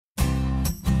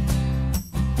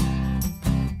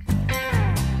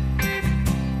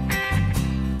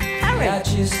You're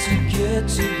just too good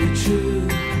to be true.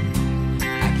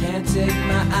 I can't take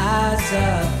my eyes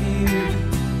off you.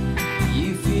 You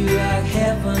feel like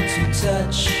heaven to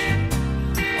touch.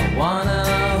 I wanna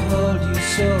hold you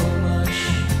so much.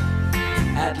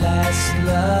 At last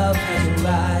love has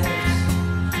arrived,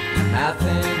 and I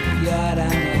thank God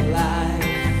I'm alive.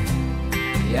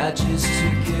 You're just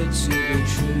too good to be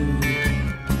true.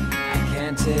 I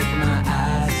can't take my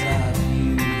eyes off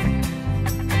you.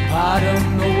 Pardon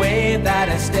the way that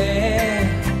I stare.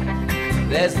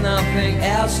 There's nothing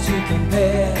else to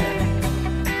compare.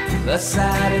 The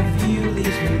sight of you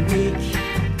leaves me weak.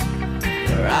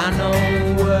 There are no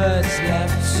words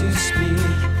left to speak.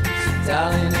 So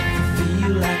darling, if you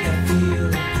feel like I feel,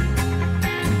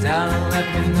 darling, let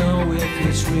me know if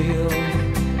it's real.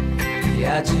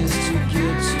 You're just too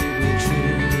good to be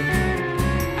true.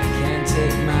 I can't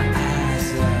take my eyes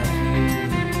off you.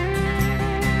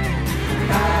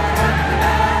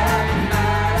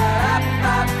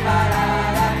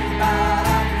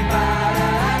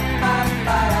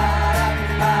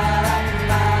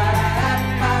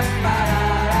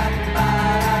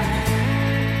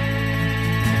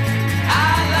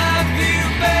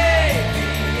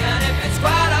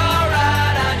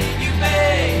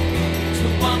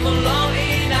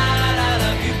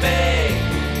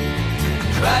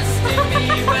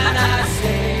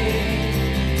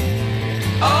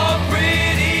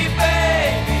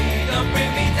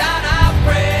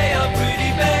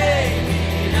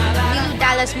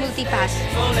 Multipass.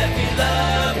 So let me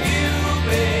love you,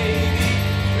 baby.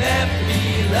 Let me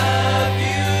love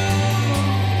you.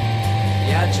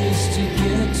 You're just too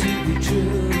good to be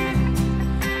true.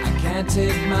 I can't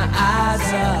take my eyes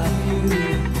off you.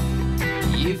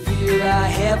 You feel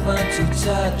like heaven to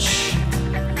touch.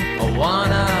 I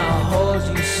wanna hold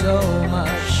you so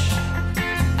much.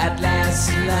 At last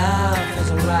love has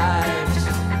arrived,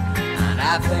 and I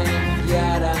thank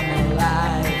God I'm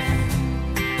alive.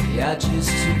 You're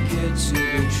just too good to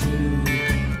be true.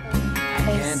 I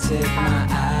can't take my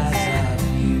eyes off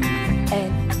you.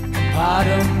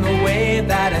 Pardon the way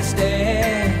that I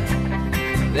stare.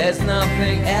 There's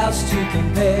nothing else to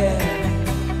compare.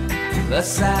 The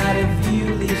sight of you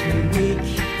leaves me weak.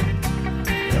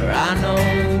 There are no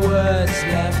words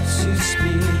left to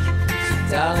speak. So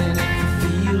darling, if you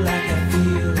feel like I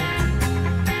feel,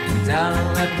 darling,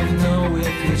 let me know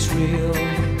if it's real.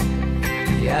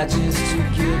 You're just too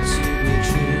good to be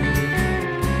true.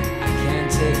 I can't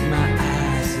take my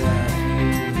eyes off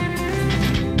you.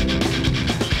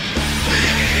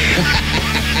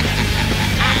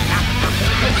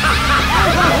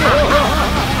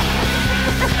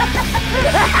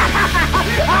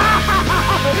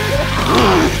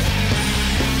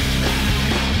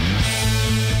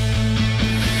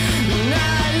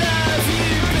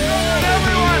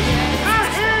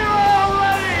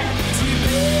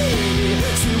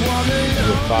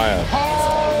 Fire.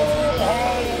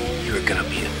 You're gonna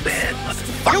be a bad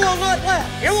motherfucker. You will not laugh.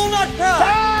 You will not cry.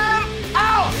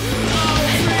 Out!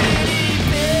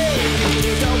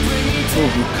 Oh,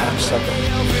 you cocksucker.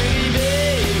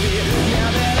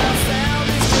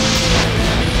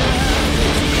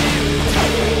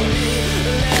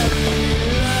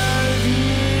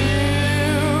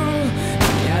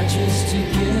 You're just too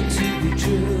good to be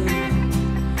true.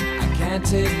 I can't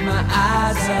take my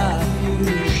eyes off you.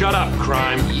 Shut up,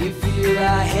 crime. You feel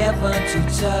like heaven to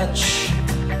touch.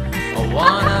 I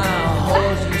wanna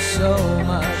hold you so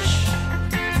much.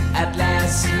 At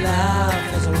last love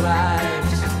has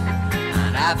arrived,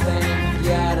 and I thank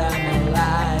God I'm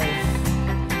alive.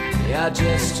 You're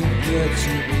just too good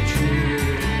to be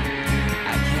true.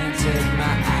 I can't take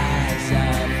my eyes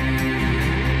off you.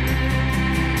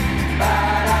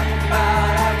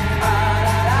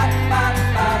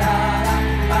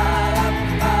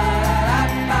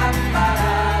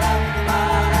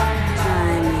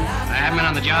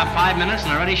 On the job 5 minutes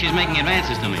and already she's making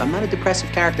advances to me. I'm not a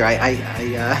depressive character. I love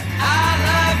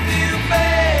you,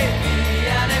 baby,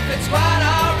 and if it's quite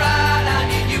alright, I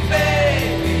need you,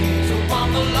 baby. So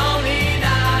on the lonely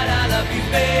night, I love you,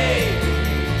 baby.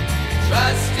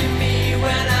 Trust in me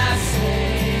when I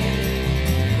say,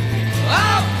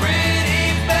 oh,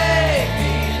 pretty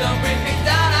baby, don't bring me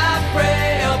down, I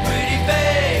pray. Oh, pretty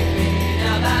baby,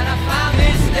 now that I found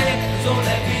this day, so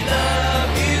let me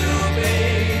love you,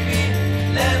 baby.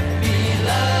 Let me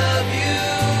love you.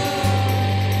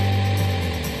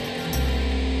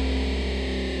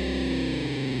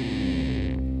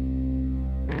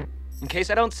 In case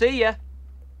I don't see ya,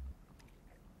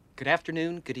 good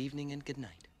afternoon, good evening, and good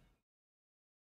night.